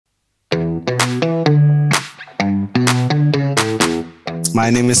My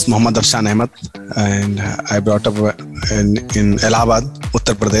name is Mohammad Afsan Ahmed, and I brought up in Allahabad,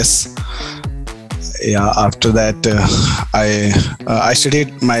 Uttar Pradesh. Yeah, after that, I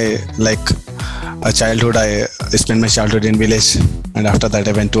studied my childhood. I spent my childhood in village, and after that,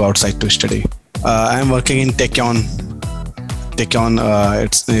 I went to outside to study. I am working in Tech-On.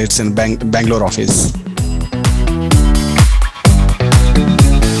 It's in Bangalore office.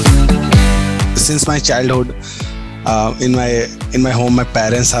 Since my childhood, in my home, my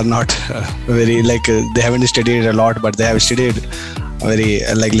parents are not very they haven't studied a lot, but they have studied very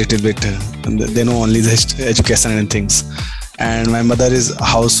little bit. They know only the education and things. And my mother is a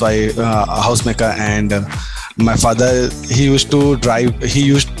housemaker, and my father, he used to drive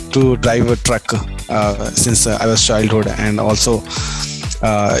a truck since I was childhood, and also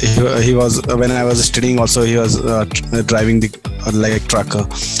he was, when I was studying also, he was driving the truck.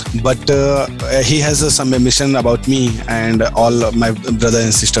 But he has some ambition about me and all my brothers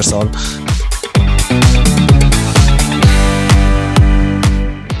and sisters all.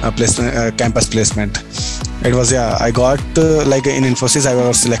 Campus placement. It was, I got in Infosys I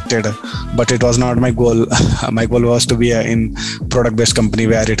was selected, but it was not my goal. My goal was to be in product-based company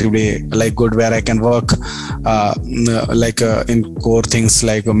where it will be good, where I can work in core things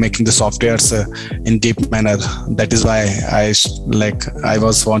like making the softwares in deep manner. That is why I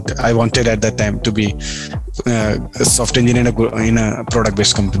wanted at that time to be a software engineer in a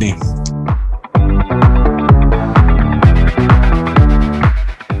product-based company.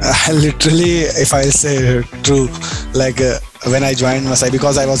 Literally, if I'll say true, when I joined Masai,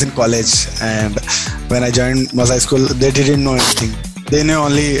 because I was in college, and when I joined Masai school, they didn't know anything. They knew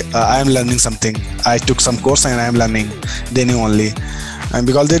only I am learning something. I took some course and I am learning. They knew only. And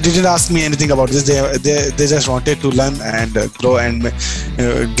because they didn't ask me anything about this, they just wanted to learn and grow and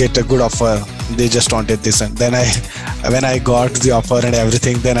get a good offer. They just wanted this. And then when I got the offer and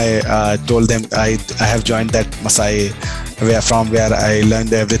everything, then I told them I have joined that Masai, where I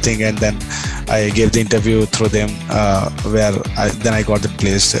learned everything, and then I gave the interview through them, where I got the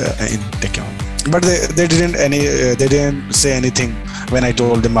place in Tech-On. But they didn't say anything when I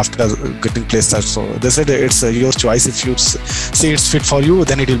told them after getting placed. So they said it's your choice. If you see it's fit for you,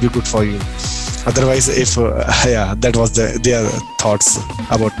 then it will be good for you. Otherwise, if that was their thoughts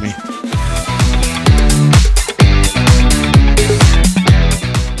about me.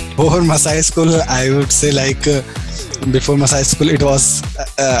 Before Masai school, I would say before Masai school, it was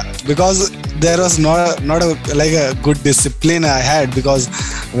because there was not a good discipline I had, because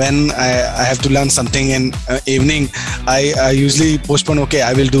when I have to learn something in evening, I usually postpone. Okay,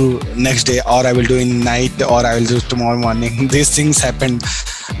 I will do next day, or I will do in night, or I will do tomorrow morning. These things happened.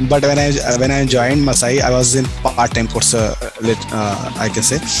 But when I joined Masai, I was in part-time course. I can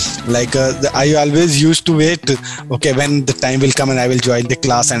say, I always used to wait. Okay, when the time will come and I will join the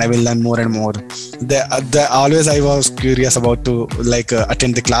class and I will learn more and more. Always I was curious about to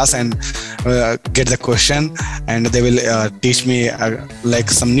attend the class and get the question, and they will teach me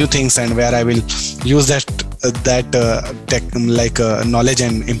some new things, and where I will use that tech knowledge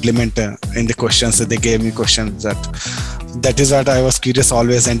and implement in the questions that they gave me. Questions that is what I was curious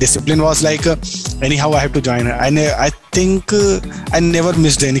always. And discipline was anyhow I have to join. I think I never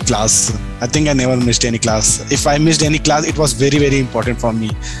missed any class. If I missed any class, it was very, very important for me.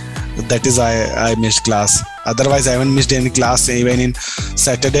 That is why I missed class. Otherwise, I haven't missed any class. Even in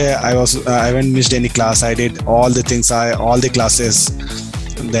Saturday, I haven't missed any class. I did all the things, all the classes.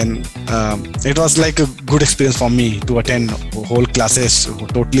 Then it was a good experience for me to attend whole classes,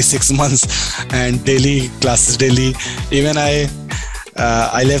 totally 6 months, and daily classes daily. Even I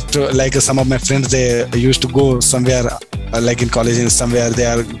left some of my friends, they used to go somewhere in college, and somewhere they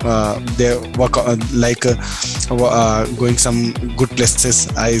work going some good places.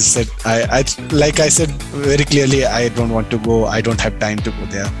 I said I said very clearly, I don't want to go. I don't have time to go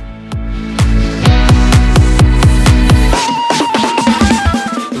there.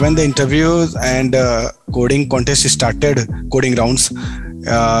 When the interviews and coding contest started, coding rounds,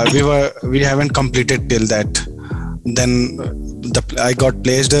 we haven't completed till that. Then I got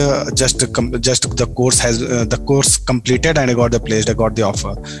placed. Just the course completed, and I got placed. I got the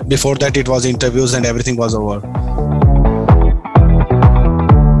offer. Before that, it was interviews and everything was over.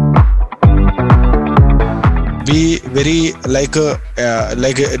 Be very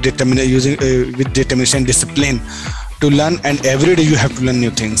with determination, discipline, to learn, and every day you have to learn new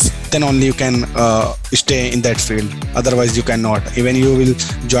things. Then only you can stay in that field. Otherwise you cannot. Even you will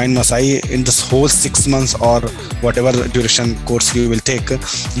join Masai in this whole 6 months or whatever duration course you will take,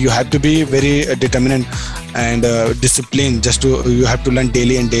 you have to be very determined and discipline. Just to you have to learn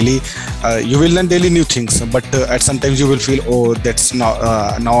daily and daily. You will learn daily new things, but at sometimes you will feel, oh, that's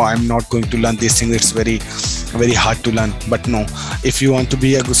not now I'm not going to learn these things. It's very hard to learn. But no, if you want to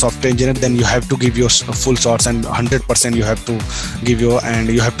be a good software engineer, then you have to give your full shots and 100% you have to give your, and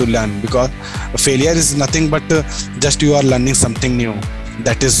you have to learn, because failure is nothing but just you are learning something new.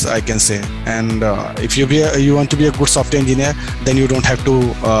 That is, I can say. And if you want to be a good software engineer, then you don't have to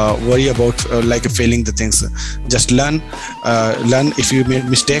worry about like failing the things. Just learn. If you made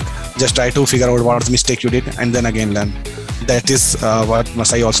mistake, just try to figure out what mistake you did, and then again learn. That is what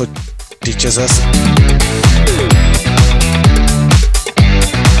Masai also teaches us.